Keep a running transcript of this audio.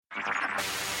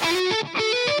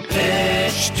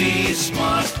HT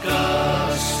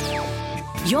Smartcast.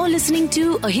 You're listening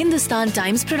to a Hindustan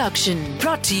Times production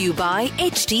brought to you by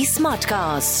HT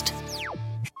Smartcast.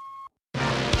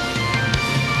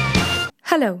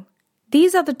 Hello,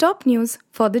 these are the top news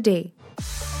for the day.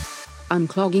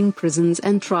 Unclogging prisons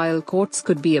and trial courts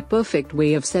could be a perfect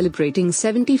way of celebrating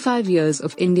 75 years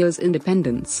of India's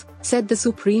independence, said the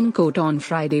Supreme Court on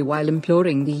Friday while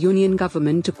imploring the union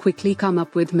government to quickly come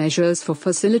up with measures for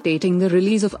facilitating the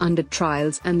release of under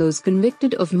trials and those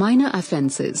convicted of minor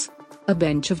offences. A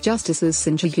bench of Justices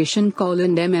Sanjay Kishan Kaul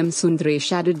and M.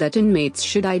 Sundaresh added that inmates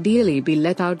should ideally be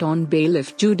let out on bail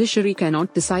if judiciary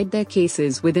cannot decide their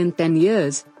cases within 10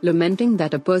 years, lamenting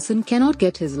that a person cannot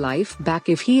get his life back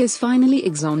if he is finally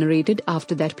exonerated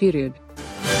after that period.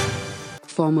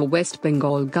 Former West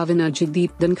Bengal Governor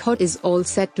Jagdeep Dhankhar is all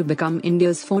set to become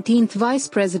India's 14th Vice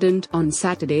President on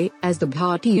Saturday as the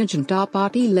Bharatiya Janata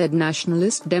Party-led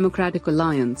Nationalist Democratic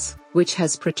Alliance, which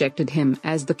has projected him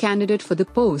as the candidate for the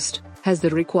post, has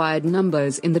the required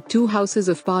numbers in the two houses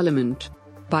of parliament.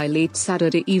 By late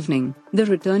Saturday evening, the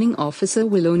returning officer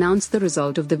will announce the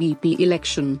result of the VP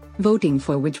election, voting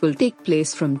for which will take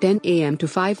place from 10 a.m. to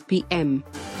 5 p.m.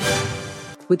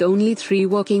 With only 3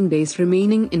 working days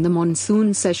remaining in the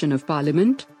monsoon session of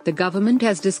Parliament, the government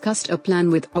has discussed a plan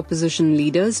with opposition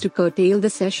leaders to curtail the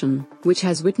session, which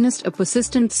has witnessed a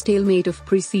persistent stalemate of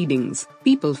proceedings,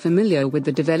 people familiar with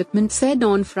the development said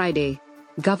on Friday.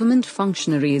 Government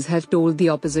functionaries have told the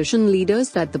opposition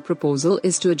leaders that the proposal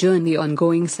is to adjourn the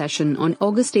ongoing session on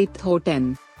August 8 or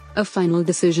 10. A final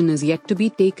decision is yet to be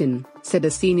taken, said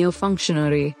a senior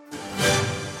functionary.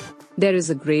 There is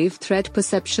a grave threat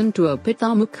perception to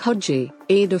Arpita Mukherjee,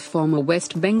 aide of former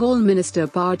West Bengal Minister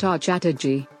Partha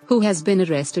Chatterjee, who has been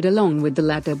arrested along with the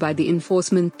latter by the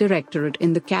Enforcement Directorate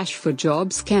in the Cash for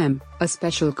Jobs scam, a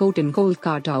special court in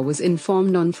Kolkata was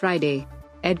informed on Friday.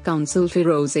 Ed Counsel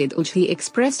Feroz Ulji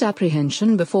expressed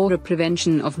apprehension before a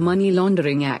Prevention of Money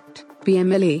Laundering Act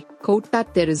 (PMLA) court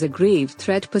that there is a grave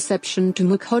threat perception to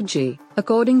Mukherjee,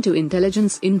 according to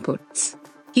intelligence inputs.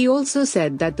 He also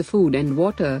said that the food and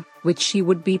water, which she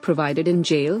would be provided in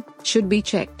jail, should be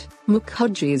checked,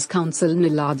 Mukherjee's counsel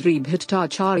Niladri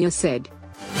Bhattacharya said.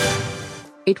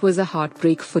 It was a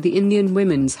heartbreak for the Indian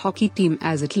women's hockey team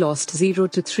as it lost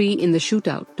 0-3 in the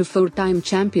shootout to 4-time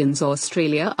champions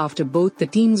Australia after both the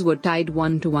teams were tied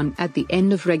 1-1 at the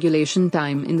end of regulation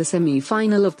time in the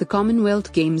semi-final of the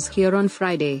Commonwealth Games here on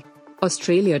Friday.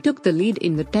 Australia took the lead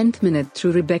in the 10th minute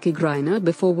through Rebecca Griner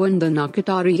before Vandana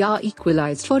Kataria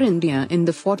equalised for India in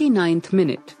the 49th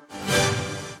minute.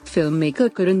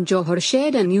 Filmmaker Karan Johar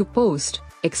shared a new post,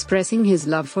 expressing his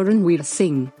love for Ranveer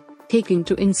Singh. Taking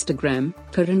to Instagram,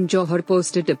 Karan Johar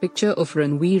posted a picture of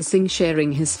Ranveer Singh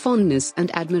sharing his fondness and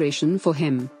admiration for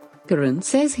him. Karan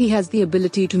says he has the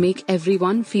ability to make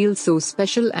everyone feel so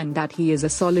special and that he is a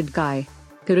solid guy.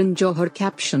 Karan Johar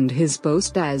captioned his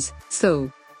post as, "So,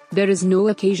 there is no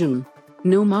occasion,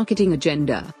 no marketing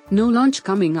agenda, no launch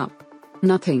coming up.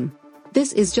 Nothing.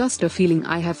 This is just a feeling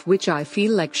I have which I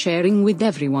feel like sharing with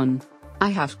everyone.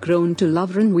 I have grown to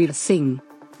love Ranveer Singh.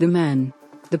 The man.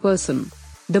 The person.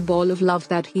 The ball of love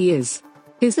that he is.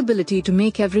 His ability to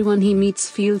make everyone he meets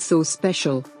feel so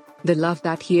special. The love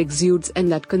that he exudes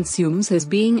and that consumes his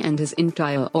being and his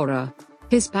entire aura.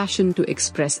 His passion to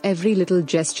express every little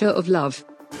gesture of love."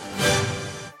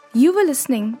 You were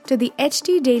listening to the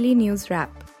HT Daily News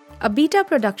Wrap, a beta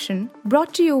production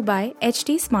brought to you by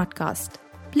HT Smartcast.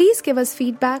 Please give us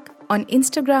feedback on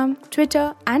Instagram,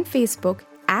 Twitter and Facebook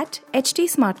at HT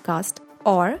Smartcast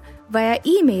or via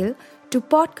email to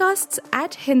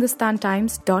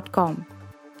podcasts@hindustantimes.com.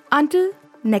 Until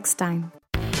next time.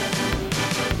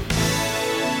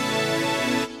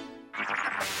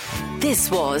 This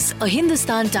was a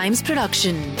Hindustan Times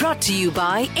production brought to you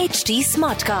by HT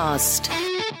Smartcast.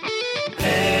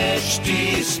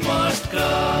 HT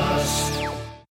Smartcast.